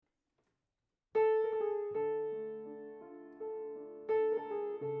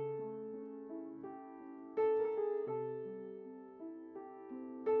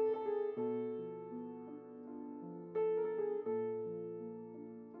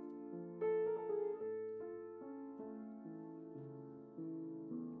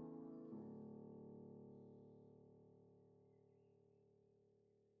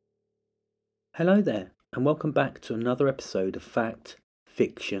Hello there, and welcome back to another episode of Fact,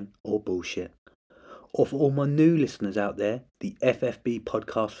 Fiction, or Bullshit. Or for all my new listeners out there, the FFB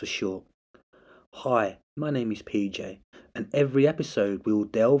podcast for short. Hi, my name is PJ, and every episode we will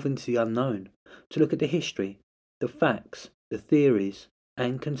delve into the unknown to look at the history, the facts, the theories,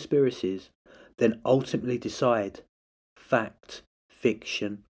 and conspiracies, then ultimately decide fact,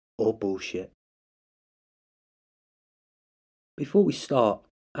 fiction, or bullshit. Before we start,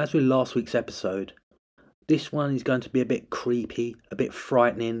 as with last week's episode, this one is going to be a bit creepy, a bit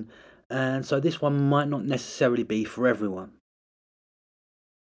frightening, and so this one might not necessarily be for everyone.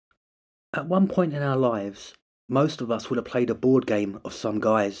 At one point in our lives, most of us would have played a board game of some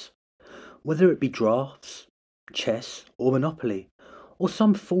guise, whether it be drafts, chess, or Monopoly, or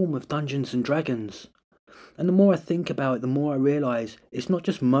some form of Dungeons and Dragons. And the more I think about it, the more I realise it's not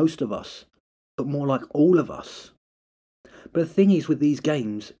just most of us, but more like all of us. But the thing is with these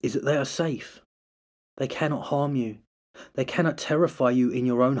games is that they are safe. They cannot harm you. They cannot terrify you in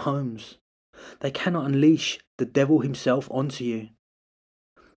your own homes. They cannot unleash the devil himself onto you.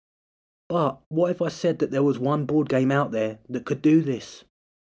 But what if I said that there was one board game out there that could do this?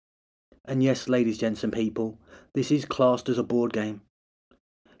 And yes, ladies, gents and people, this is classed as a board game.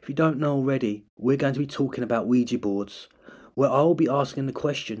 If you don't know already, we're going to be talking about Ouija boards, where I'll be asking the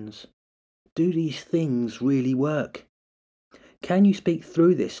questions. Do these things really work? Can you speak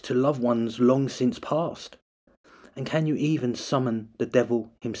through this to loved ones long since passed? And can you even summon the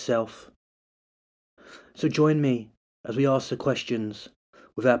devil himself? So join me as we ask the questions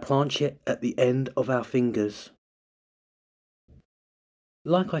with our planchet at the end of our fingers.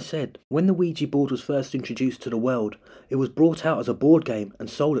 Like I said, when the Ouija board was first introduced to the world, it was brought out as a board game and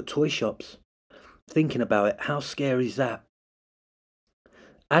sold at toy shops. Thinking about it, how scary is that?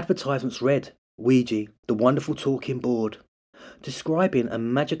 Advertisements read, Ouija, the wonderful talking board, describing a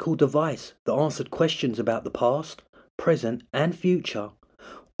magical device that answered questions about the past, present, and future,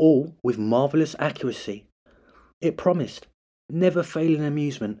 all with marvellous accuracy. It promised never failing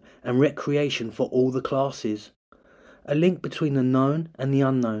amusement and recreation for all the classes, a link between the known and the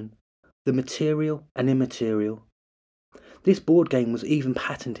unknown, the material and immaterial. This board game was even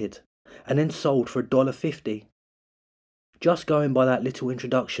patented and then sold for $1.50. Just going by that little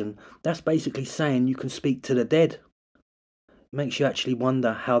introduction, that's basically saying you can speak to the dead. Makes you actually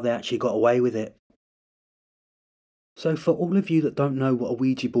wonder how they actually got away with it. So for all of you that don't know what a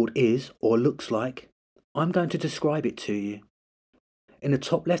Ouija board is or looks like, I'm going to describe it to you. In the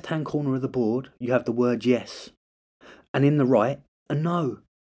top left hand corner of the board you have the word yes, and in the right a no.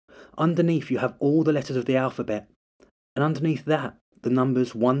 Underneath you have all the letters of the alphabet, and underneath that the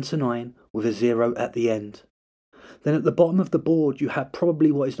numbers 1 to 9 with a 0 at the end. Then at the bottom of the board you have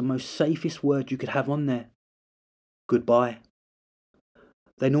probably what is the most safest word you could have on there: goodbye.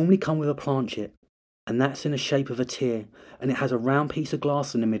 They normally come with a planchet, and that's in the shape of a tear, and it has a round piece of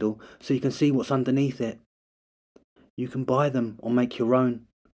glass in the middle so you can see what's underneath it. You can buy them or make your own.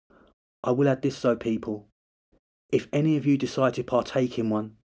 I will add this though, people. If any of you decide to partake in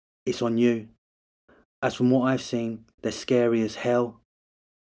one, it's on you. As from what I've seen, they're scary as hell.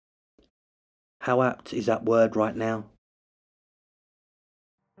 How apt is that word right now?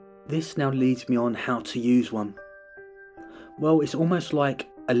 This now leads me on how to use one. Well, it's almost like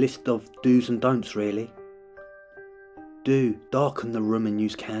a list of do's and don'ts, really. Do darken the room and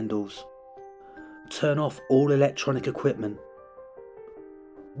use candles. Turn off all electronic equipment.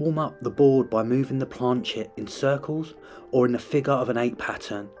 Warm up the board by moving the planchet in circles or in the figure of an 8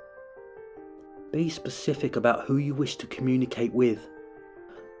 pattern. Be specific about who you wish to communicate with.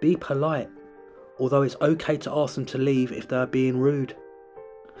 Be polite, although it's okay to ask them to leave if they are being rude.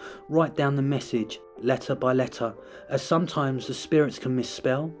 Write down the message letter by letter, as sometimes the spirits can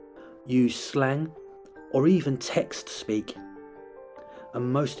misspell, use slang, or even text speak.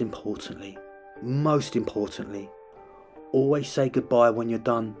 And most importantly, always say goodbye when you're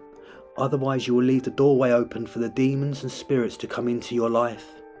done, otherwise you will leave the doorway open for the demons and spirits to come into your life.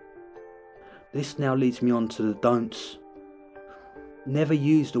 This now leads me on to the don'ts. Never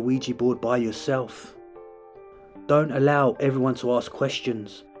use the Ouija board by yourself. Don't allow everyone to ask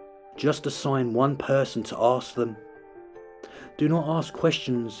questions. Just assign one person to ask them. Do not ask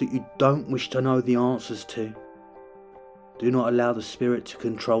questions that you don't wish to know the answers to. Do not allow the spirit to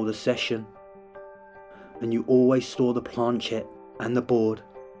control the session. And you always store the planchet and the board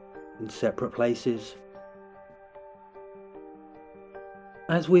in separate places.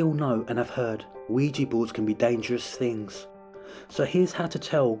 As we all know and have heard, Ouija boards can be dangerous things. So here's how to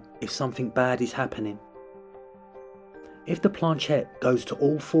tell if something bad is happening. If the planchet goes to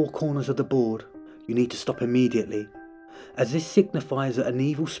all 4 corners of the board, you need to stop immediately, as this signifies that an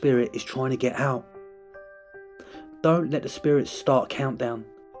evil spirit is trying to get out. Don't let the spirits start a countdown.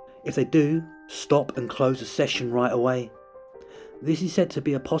 If they do, stop and close the session right away. This is said to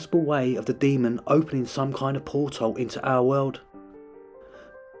be a possible way of the demon opening some kind of portal into our world.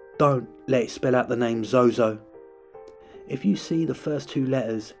 Don't let it spell out the name Zozo. If you see the first two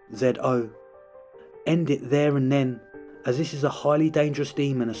letters, Z-O, end it there and then, as this is a highly dangerous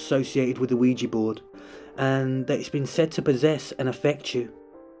demon associated with the Ouija board, and that it's been said to possess and affect you.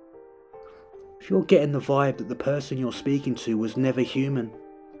 If you're getting the vibe that the person you're speaking to was never human,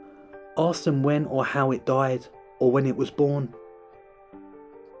 ask them when or how it died, or when it was born.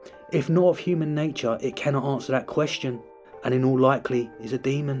 If not of human nature, it cannot answer that question, and in all likely is a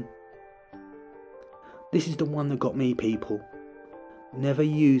demon. This is the one that got me, people. Never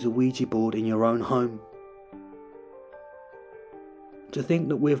use a Ouija board in your own home. To think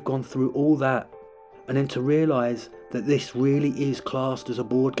that we've gone through all that, and then to realise that this really is classed as a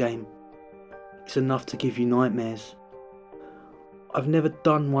board game, it's enough to give you nightmares. I've never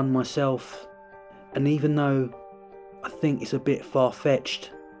done one myself, and even though I think it's a bit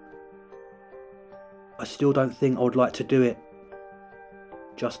far-fetched, I still don't think I would like to do it,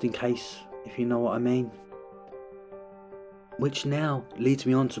 just in case, if you know what I mean. Which now leads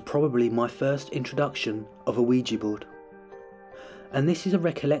me on to probably my first introduction of a Ouija board. And this is a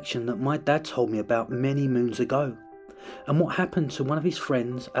recollection that my dad told me about many moons ago, and what happened to one of his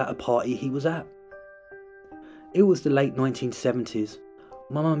friends at a party he was at. It was the late 1970s,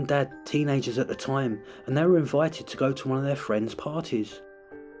 my mum and dad teenagers at the time, and they were invited to go to one of their friends' parties.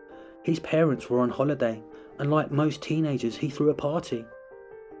 His parents were on holiday, and like most teenagers, he threw a party.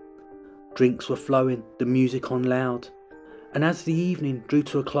 Drinks were flowing, the music on loud, and as the evening drew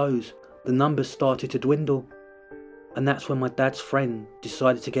to a close, the numbers started to dwindle. And that's when my dad's friend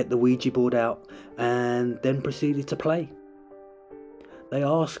decided to get the Ouija board out and then proceeded to play. They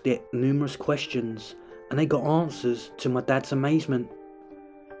asked it numerous questions and they got answers to my dad's amazement.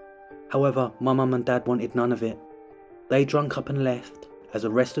 However, my mum and dad wanted none of it. They drunk up and left as the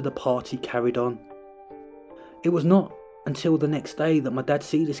rest of the party carried on. It was not until the next day that my dad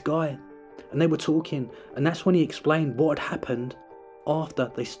see this guy and they were talking, and that's when he explained what had happened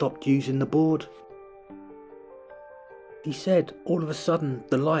after they stopped using the board. He said all of a sudden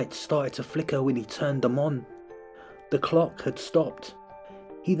the lights started to flicker when he turned them on. The clock had stopped.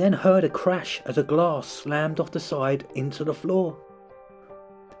 He then heard a crash as a glass slammed off the side into the floor.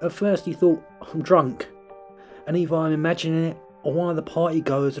 At first he thought, I'm drunk, and either I'm imagining it or one of the party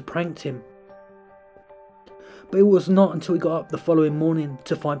goers had pranked him. But it was not until he got up the following morning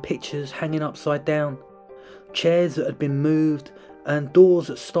to find pictures hanging upside down, chairs that had been moved, and doors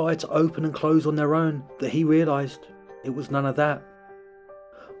that started to open and close on their own that he realised it was none of that.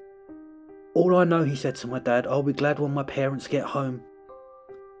 All I know, he said to my dad, I'll be glad when my parents get home.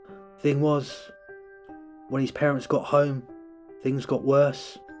 Thing was, when his parents got home, things got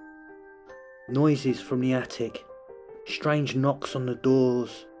worse. Noises from the attic, strange knocks on the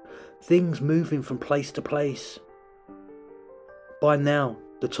doors, things moving from place to place. By now,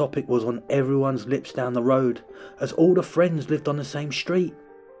 the topic was on everyone's lips down the road, as all the friends lived on the same street.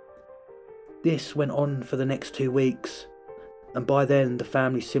 This went on for the next 2 weeks, and by then the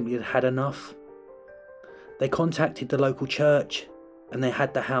family simply had had enough. They contacted the local church, and they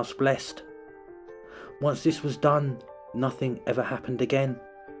had the house blessed. Once this was done, nothing ever happened again.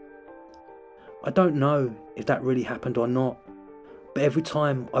 I don't know if that really happened or not, but every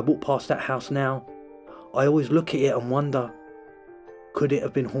time I walk past that house now, I always look at it and wonder, could it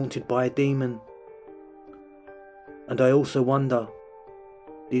have been haunted by a demon? And I also wonder,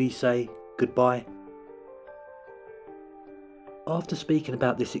 did he say goodbye? After speaking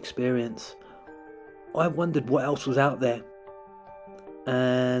about this experience, I wondered what else was out there,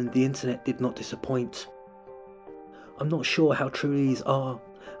 and the internet did not disappoint. I'm not sure how true these are,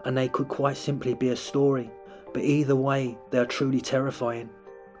 and they could quite simply be a story, but either way, they are truly terrifying.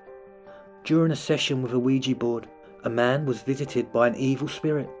 During a session with a Ouija board, a man was visited by an evil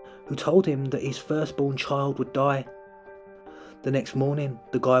spirit who told him that his firstborn child would die. The next morning,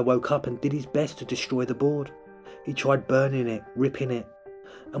 the guy woke up and did his best to destroy the board. He tried burning it, ripping it,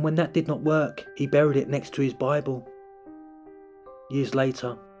 and when that did not work, he buried it next to his Bible. Years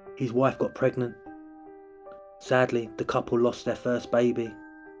later, his wife got pregnant. Sadly, the couple lost their first baby.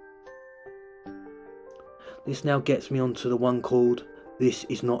 This now gets me onto the one called This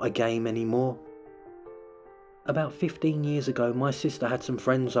Is Not a Game Anymore. About 15 years ago, my sister had some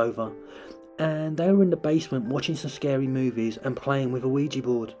friends over, and they were in the basement watching some scary movies and playing with a Ouija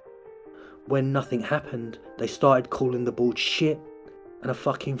board. When nothing happened, they started calling the board shit and a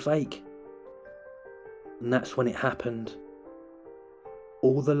fucking fake. And that's when it happened.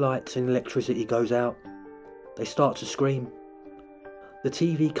 All the lights and electricity goes out. They start to scream. The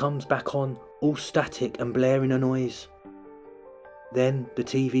TV comes back on, all static and blaring a noise. Then the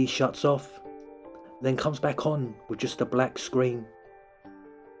TV shuts off, then comes back on with just a black screen.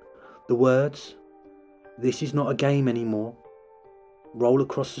 The words, "This is not a game anymore," roll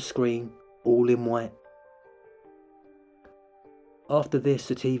across the screen, all in white. After this,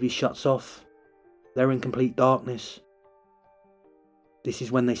 the TV shuts off. They're in complete darkness. This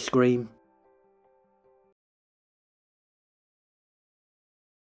is when they scream.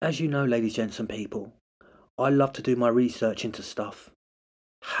 As you know, ladies, gents and people, I love to do my research into stuff.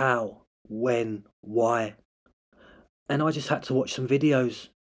 How, when, why. And I just had to watch some videos.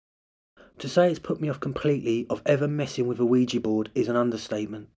 To say it's put me off completely of ever messing with a Ouija board is an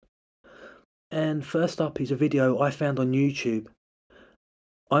understatement. And first up is a video I found on YouTube.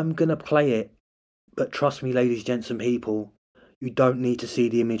 I'm gonna play it, but trust me, ladies, gents and people, you don't need to see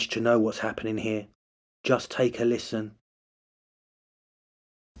the image to know what's happening here. Just take a listen.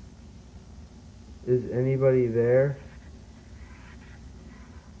 Is anybody there?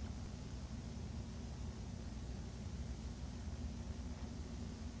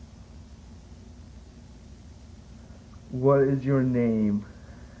 What is your name?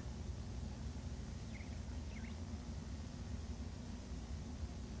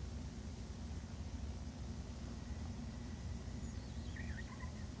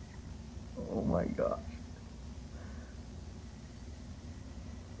 Oh my gosh.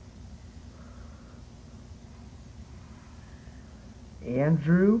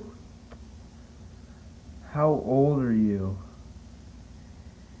 Andrew? How old are you?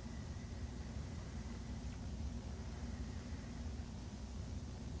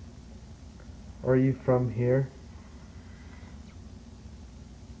 Are you from here?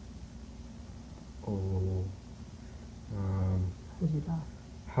 Oh. How did you die?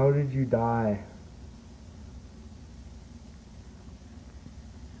 How did you die?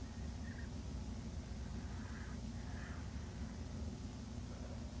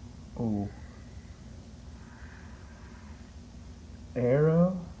 Oh.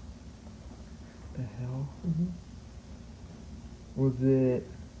 Arrow? The hell? Was it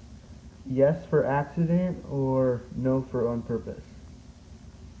yes for accident or no for on purpose?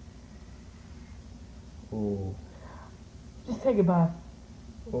 Oh. Just take it back.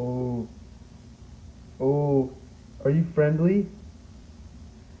 Oh. Oh. Are you friendly?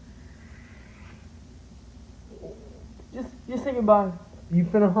 Just say goodbye. You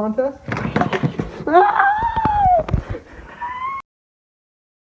finna haunt us?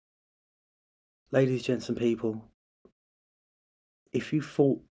 Ladies, gents and people, if you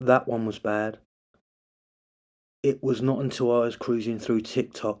thought that one was bad, it was not until I was cruising through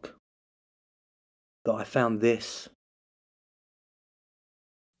TikTok that I found this.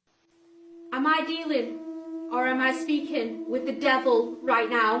 Am I dealing or am I speaking with the devil right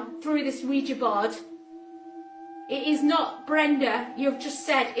now through this Ouija board? It is not Brenda. You've just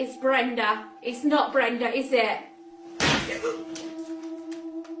said it's Brenda. It's not Brenda, is it?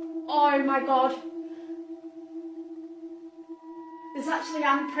 Oh my god. There's actually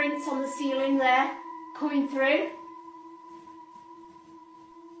handprints on the ceiling there, coming through.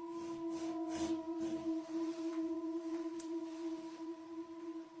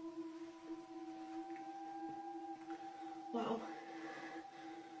 Wow.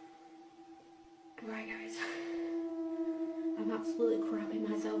 Right guys, I'm absolutely crapping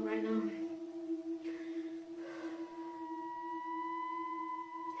myself right now.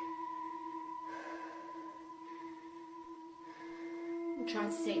 I'm trying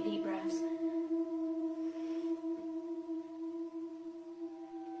to take deep breaths.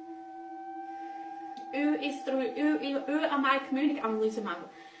 Who am I communicating? I'm losing my.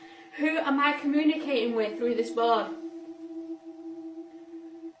 Who am I communicating with through this board?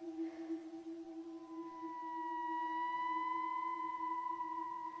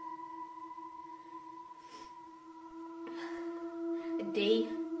 D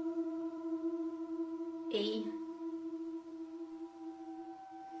E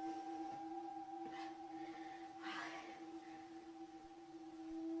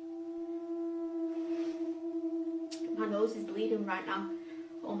My nose is bleeding right now.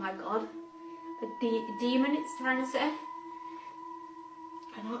 Oh my god. A demon, it's trying to say.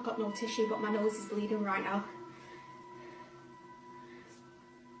 I know I've got no tissue, but my nose is bleeding right now.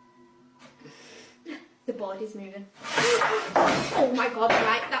 The board is moving. Oh my god,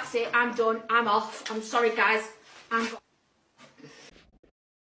 right, that's it. I'm done. I'm off. I'm sorry, guys.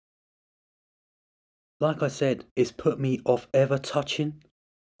 Like I said, it's put me off ever touching,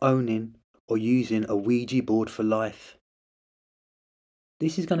 owning, or using a Ouija board for life.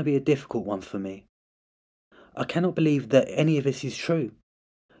 This is going to be a difficult one for me. I cannot believe that any of this is true,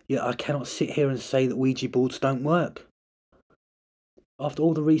 yet I cannot sit here and say that Ouija boards don't work. After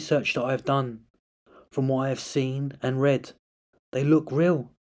all the research that I have done, from what I have seen and read, they look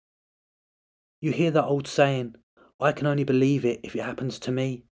real. You hear that old saying, I can only believe it if it happens to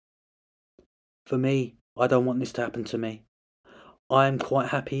me. For me, I don't want this to happen to me. I am quite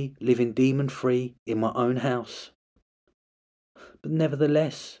happy living demon-free in my own house. But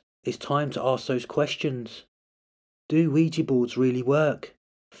nevertheless, it's time to ask those questions. Do Ouija boards really work?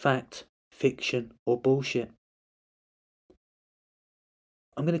 Fact, fiction, or bullshit?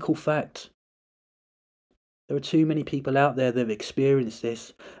 I'm going to call fact. There are too many people out there that have experienced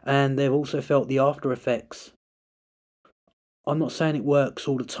this, and they've also felt the after effects. I'm not saying it works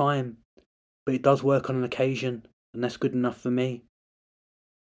all the time, but it does work on an occasion, and that's good enough for me.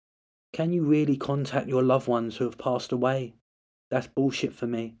 Can you really contact your loved ones who have passed away? That's bullshit for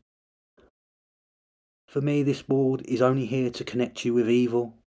me. For me, this board is only here to connect you with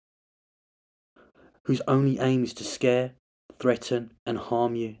evil, whose only aim is to scare, threaten, and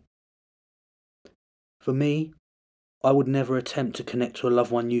harm you. For me, I would never attempt to connect to a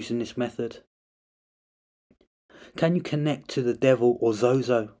loved one using this method. Can you connect to the devil or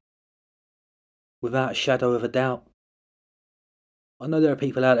Zozo? Without a shadow of a doubt. I know there are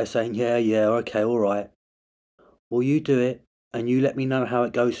people out there saying, yeah, okay, alright. Well, you do it, and you let me know how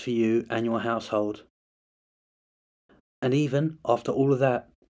it goes for you and your household. And even after all of that,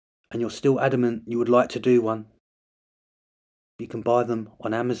 and you're still adamant you would like to do one, you can buy them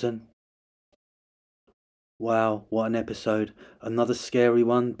on Amazon. Wow, what an episode. Another scary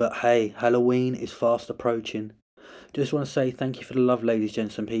one, but hey, Halloween is fast approaching. Just want to say thank you for the love, ladies,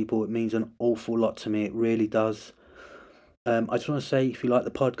 gents and people. It means an awful lot to me, it really does. I just want to say, if you like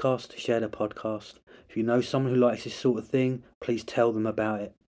the podcast, share the podcast. If you know someone who likes this sort of thing, please tell them about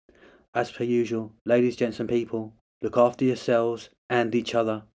it. As per usual, ladies, gents and people, look after yourselves and each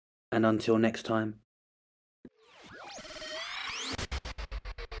other, and until next time.